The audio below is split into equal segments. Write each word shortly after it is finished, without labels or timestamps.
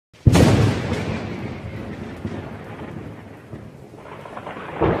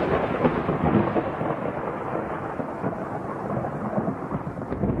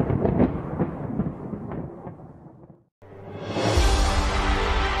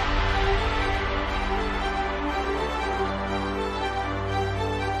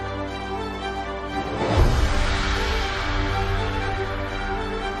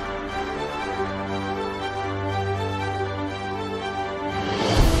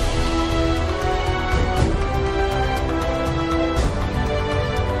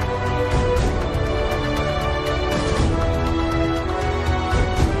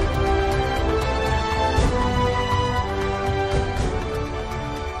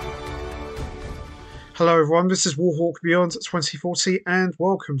Hello everyone, this is Warhawk Beyond 2040 and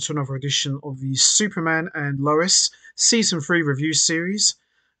welcome to another edition of the Superman and Lois Season 3 review series.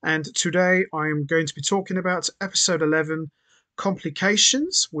 And today I am going to be talking about episode 11,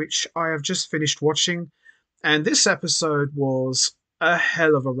 Complications, which I have just finished watching. And this episode was a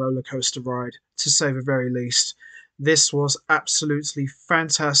hell of a roller coaster ride, to say the very least. This was absolutely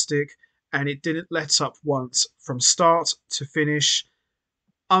fantastic and it didn't let up once from start to finish.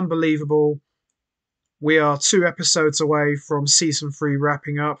 Unbelievable. We are 2 episodes away from season 3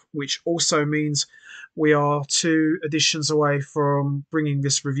 wrapping up, which also means we are 2 editions away from bringing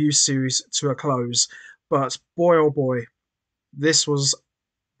this review series to a close. But boy, oh boy, this was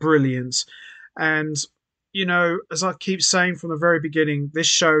brilliant. And, as I keep saying from the very beginning, this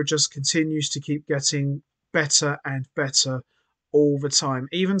show just continues to keep getting better and better all the time.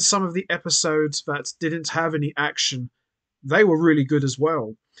 Even some of the episodes that didn't have any action, they were really good as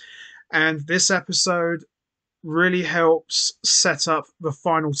well. And this episode really helps set up the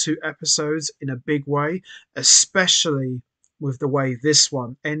final 2 episodes in a big way, especially with the way this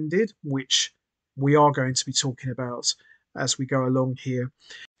one ended, which we are going to be talking about as we go along here.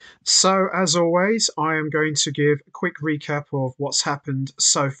 So, as always, I am going to give a quick recap of what's happened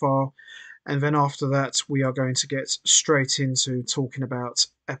so far, and then after that, we are going to get straight into talking about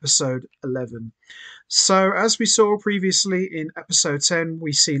episode 11. So, as we saw previously in episode 10,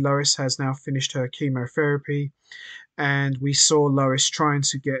 we see Lois has now finished her chemotherapy, and we saw Lois trying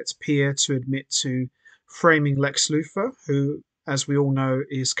to get Pia to admit to framing Lex Luthor, who, as we all know,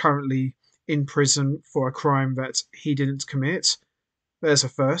 is currently in prison for a crime that he didn't commit. There's a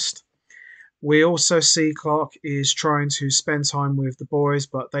first. We also see Clark is trying to spend time with the boys,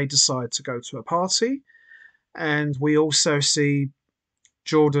 but they decide to go to a party. And we also see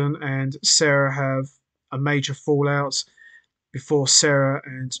Jordan and Sarah have a major fallout before Sarah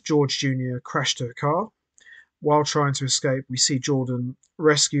and George Jr. crash their car. While trying to escape, we see Jordan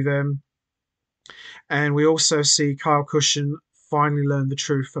rescue them. And we also see Kyle Cushion finally learn the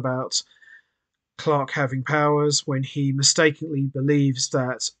truth about Clark having powers when he mistakenly believes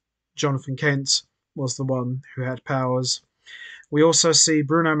that Jonathan Kent was the one who had powers. We also see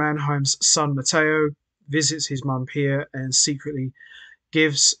Bruno Mannheim's son Matteo visits his mum Pia and secretly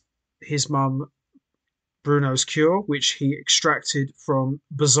gives his mum Bruno's cure, which he extracted from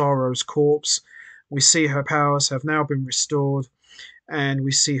Bizarro's corpse. We see her powers have now been restored, and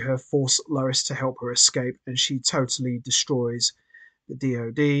we see her force Lois to help her escape, and she totally destroys the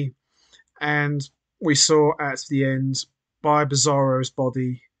DoD. And we saw at the end, by Bizarro's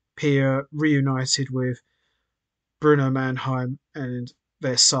body, Pia reunited with Bruno Mannheim and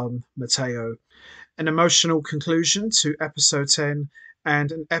their son Matteo. An emotional conclusion to episode 10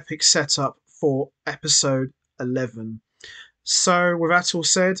 and an epic setup for episode 11. So, with that all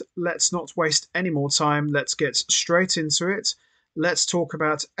said, let's not waste any more time. Let's get straight into it. Let's talk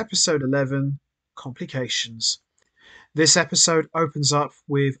about episode 11, Complications. This episode opens up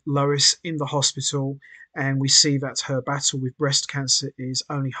with Lois in the hospital, and we see that her battle with breast cancer is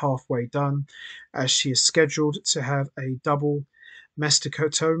only halfway done, as she is scheduled to have a double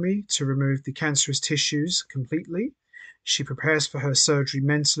mastectomy to remove the cancerous tissues completely. She prepares for her surgery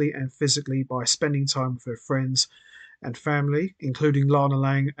mentally and physically by spending time with her friends and family, including Lana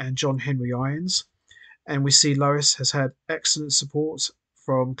Lang and John Henry Irons. And we see Lois has had excellent support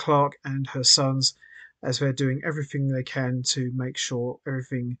from Clark and her sons as they're doing everything they can to make sure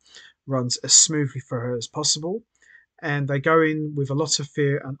everything runs as smoothly for her as possible. And they go in with a lot of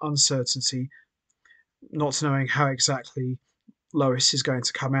fear and uncertainty, not knowing how exactly Lois is going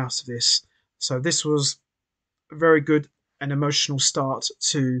to come out of this. So this was a very good and emotional start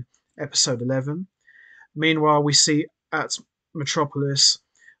to episode 11. Meanwhile, we see at Metropolis,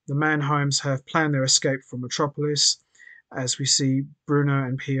 the Mannheims have planned their escape from Metropolis, as we see Bruno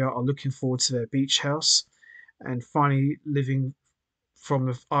and Pia are looking forward to their beach house and finally living from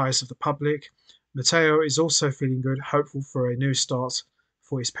the eyes of the public. Matteo is also feeling good, hopeful for a new start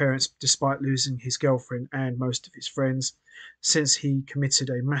for his parents despite losing his girlfriend and most of his friends, since he committed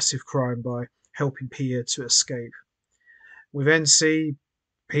a massive crime by helping Pia to escape. We then see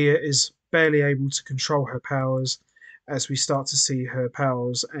Pia is barely able to control her powers, as we start to see her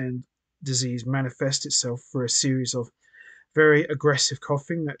powers and disease manifest itself through a series of very aggressive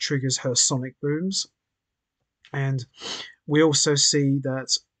coughing that triggers her sonic booms. And we also see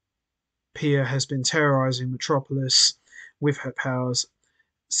that Pia has been terrorizing Metropolis with her powers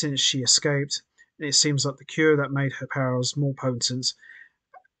since she escaped. And it seems like the cure that made her powers more potent,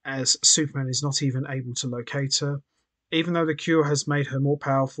 as Superman is not even able to locate her. Even though the cure has made her more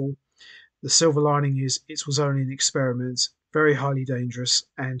powerful, the silver lining is it was only an experiment, very highly dangerous,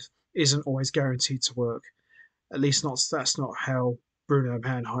 and isn't always guaranteed to work. At least not that's not how Bruno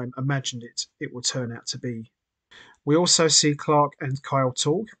Mannheim imagined it would turn out to be. We also see Clark and Kyle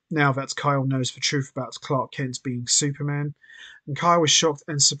talk, now that Kyle knows the truth about Clark Kent being Superman. And Kyle was shocked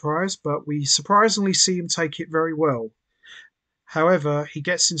and surprised, but we surprisingly see him take it very well. However, he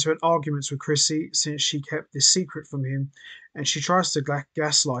gets into an argument with Chrissy since she kept this secret from him, and she tries to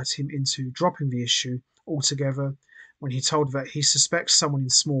gaslight him into dropping the issue altogether when he told her that he suspects someone in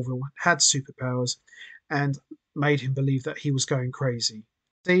Smallville had superpowers and made him believe that he was going crazy.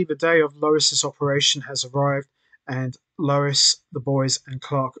 See, the day of Lois's operation has arrived, and Lois, the boys, and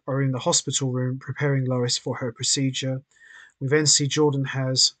Clark are in the hospital room preparing Lois for her procedure. We then see Jordan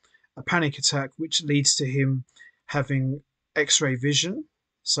has a panic attack, which leads to him having X ray vision.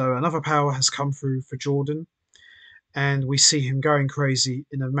 So another power has come through for Jordan, and we see him going crazy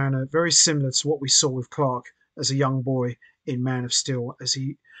in a manner very similar to what we saw with Clark as a young boy in Man of Steel, as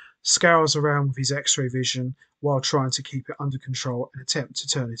he scours around with his X ray vision while trying to keep it under control and attempt to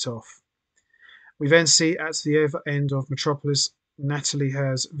turn it off. We then see at the other end of Metropolis, Natalie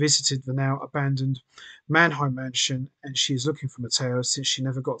has visited the now abandoned Mannheim mansion, and she is looking for Matteo since she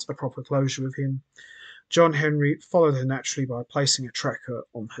never got a proper closure with him. John Henry followed her naturally by placing a tracker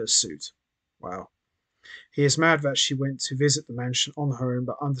on her suit. Wow. He is mad that she went to visit the mansion on her own,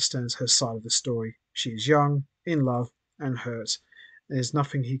 but understands her side of the story. She is young, in love, and hurt. There's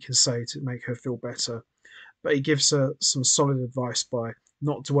nothing he can say to make her feel better, but he gives her some solid advice by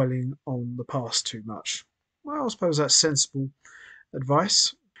not dwelling on the past too much. Well, I suppose that's sensible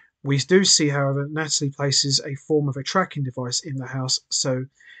advice. We do see, however, Natalie places a form of a tracking device in the house so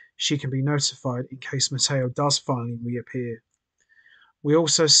she can be notified in case Matteo does finally reappear. We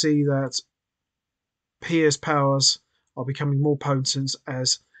also see that Pia's powers are becoming more potent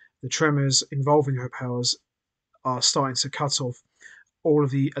as the tremors involving her powers are starting to cut off all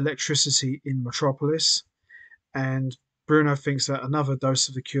of the electricity in Metropolis, and Bruno thinks that another dose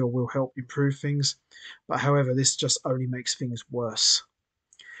of the cure will help improve things, but however, this just only makes things worse.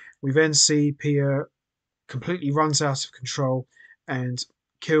 We then see Pia completely runs out of control and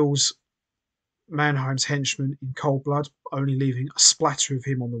kills Mannheim's henchman in cold blood, only leaving a splatter of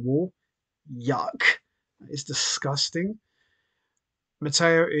him on the wall. Yuck. That is disgusting.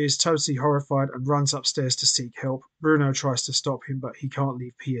 Matteo is totally horrified and runs upstairs to seek help. Bruno tries to stop him, but he can't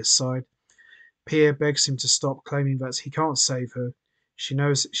leave Pia's side. Pia begs him to stop, claiming that he can't save her. She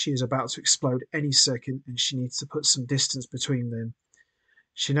knows that she is about to explode any second and she needs to put some distance between them.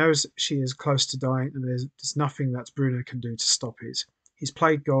 She knows she is close to dying and there's nothing that Bruno can do to stop it. He's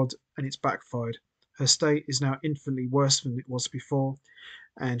played God and it's backfired. Her state is now infinitely worse than it was before,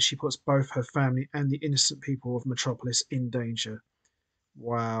 and she puts both her family and the innocent people of Metropolis in danger.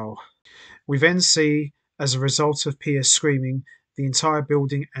 Wow. We then see, as a result of Pia screaming, the entire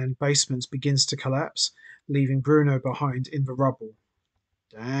building and basement begins to collapse, leaving Bruno behind in the rubble.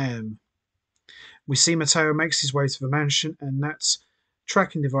 Damn. We see Matteo makes his way to the mansion, and Nat's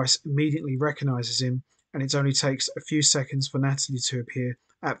tracking device immediately recognizes him, and it only takes a few seconds for Natalie to appear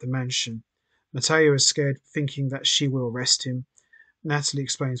at the mansion. Matteo is scared, thinking that she will arrest him. Natalie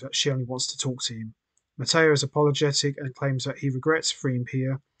explains that she only wants to talk to him. Matteo is apologetic and claims that he regrets freeing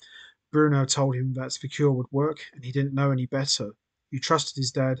Pia. Bruno told him that the cure would work, and he didn't know any better. He trusted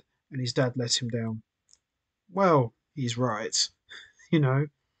his dad, and his dad let him down. Well, he's right. You know,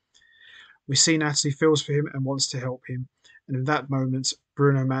 we see Natalie feels for him and wants to help him, and in that moment,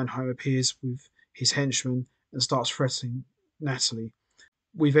 Bruno Mannheim appears with his henchman and starts threatening Natalie.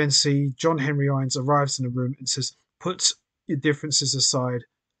 We then see John Henry Irons arrives in the room and says, "Put your differences aside,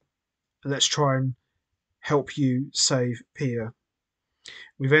 and let's try and help you save Pia."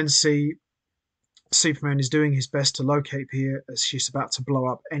 We then see Superman is doing his best to locate Pia as she's about to blow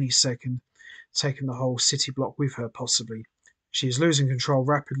up any second, taking the whole city block with her, possibly. She is losing control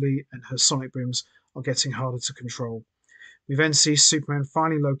rapidly, and her sonic booms are getting harder to control. We then see Superman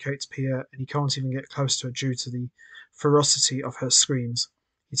finally locates Pia, and he can't even get close to her due to the ferocity of her screams.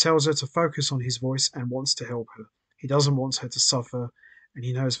 He tells her to focus on his voice and wants to help her. He doesn't want her to suffer, and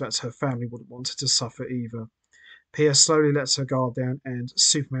he knows that her family wouldn't want her to suffer either. Pia slowly lets her guard down, and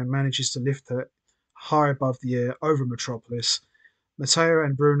Superman manages to lift her high above the air over Metropolis. Matteo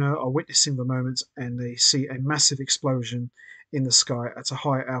and Bruno are witnessing the moment, and they see a massive explosion in the sky at a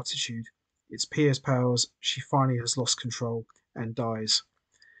high altitude. It's Pia's powers. She finally has lost control and dies.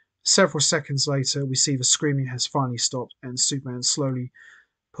 Several seconds later, we see the screaming has finally stopped, and Superman slowly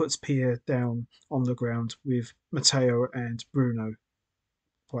puts Pia down on the ground with Matteo and Bruno.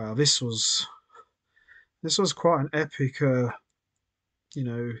 Wow, this was quite an epic, you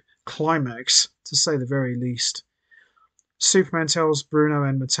know, climax to say the very least. Superman tells Bruno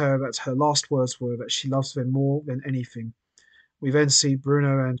and Matteo that her last words were that she loves them more than anything. We then see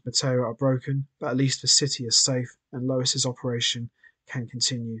Bruno and Matteo are broken, but at least the city is safe and Lois's operation can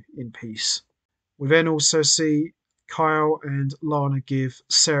continue in peace. We then also see Kyle and Lana give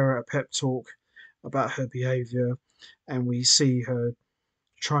Sarah a pep talk about her behaviour, and we see her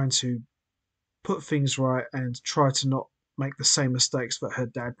trying to put things right and try to not make the same mistakes that her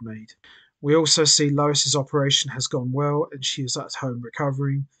dad made. We also see Lois's operation has gone well and she is at home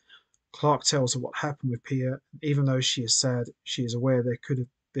recovering. Clark tells her what happened with Pia. Even though she is sad, she is aware there could have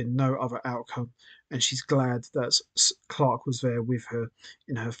been no other outcome, and she's glad that Clark was there with her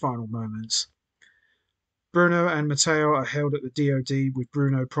in her final moments. Bruno and Matteo are held at the DoD, with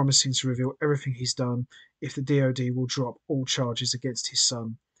Bruno promising to reveal everything he's done if the DoD will drop all charges against his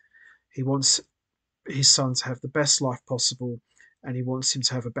son. He wants his son to have the best life possible, and he wants him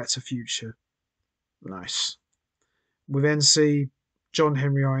to have a better future. Nice. We then see John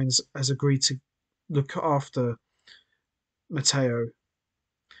Henry Irons has agreed to look after Matteo.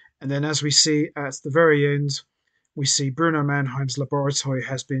 And then, as we see at the very end, we see Bruno Mannheim's laboratory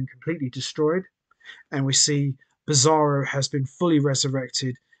has been completely destroyed, and we see Bizarro has been fully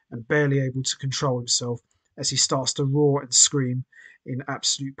resurrected and barely able to control himself as he starts to roar and scream in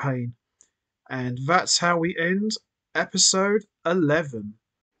absolute pain. And that's how we end episode 11.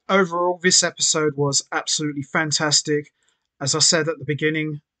 Overall, this episode was absolutely fantastic. As I said at the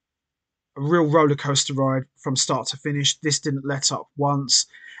beginning, a real roller coaster ride from start to finish. This didn't let up once.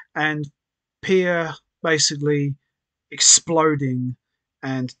 And Pia basically exploding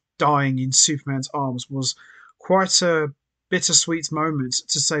and dying in Superman's arms was quite a bittersweet moment,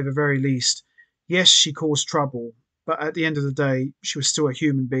 to say the very least. Yes, she caused trouble, but at the end of the day, she was still a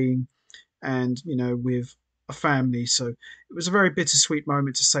human being and, with a family. So it was a very bittersweet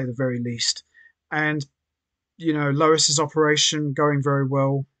moment, to say the very least. And, Lois's operation going very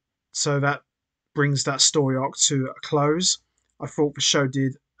well. So that brings that story arc to a close. I thought the show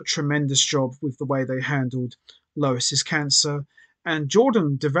did a tremendous job with the way they handled Lois's cancer and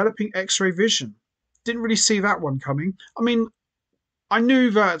Jordan developing X-ray vision. Didn't really see that one coming. I mean, I knew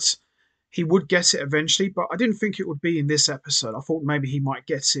that he would get it eventually, but I didn't think it would be in this episode. I thought maybe he might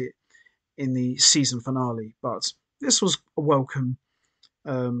get it in the season finale, but this was a welcome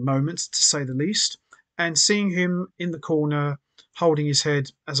moment, to say the least. And seeing him in the corner, holding his head,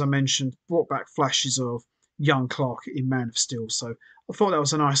 as I mentioned, brought back flashes of young Clark in Man of Steel. So I thought that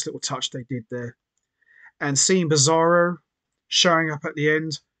was a nice little touch they did there. And seeing Bizarro showing up at the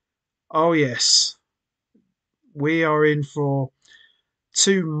end, oh yes, we are in for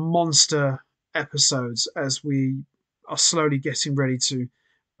two monster episodes as we are slowly getting ready to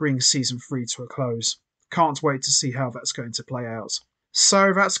bring season 3 to a close. Can't wait to see how that's going to play out.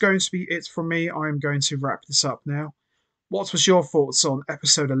 So that's going to be it from me. I'm going to wrap this up now. What was your thoughts on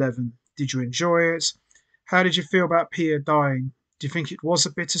episode 11? Did you enjoy it? How did you feel about Pia dying? Do you think it was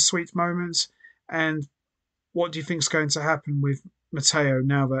a bittersweet moment? And what do you think is going to happen with Matteo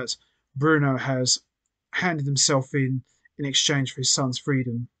now that Bruno has handed himself in exchange for his son's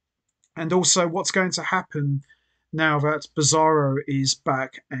freedom? And also, what's going to happen now that Bizarro is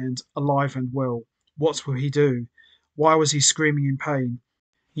back and alive and well? What will he do? Why was he screaming in pain?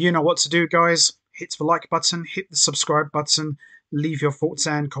 You know what to do, guys. Hit the like button, hit the subscribe button, leave your thoughts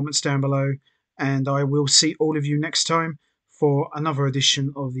and comments down below, and I will see all of you next time for another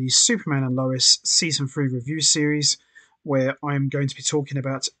edition of the Superman and Lois Season 3 review series, where I'm going to be talking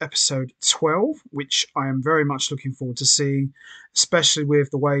about episode 12, which I am very much looking forward to seeing, especially with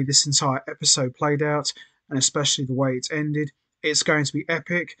the way this entire episode played out, and especially the way it's ended. It's going to be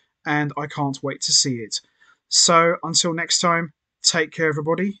epic, and I can't wait to see it. So, until next time, take care,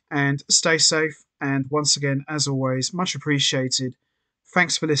 everybody, and stay safe. And once again, as always, much appreciated.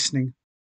 Thanks for listening.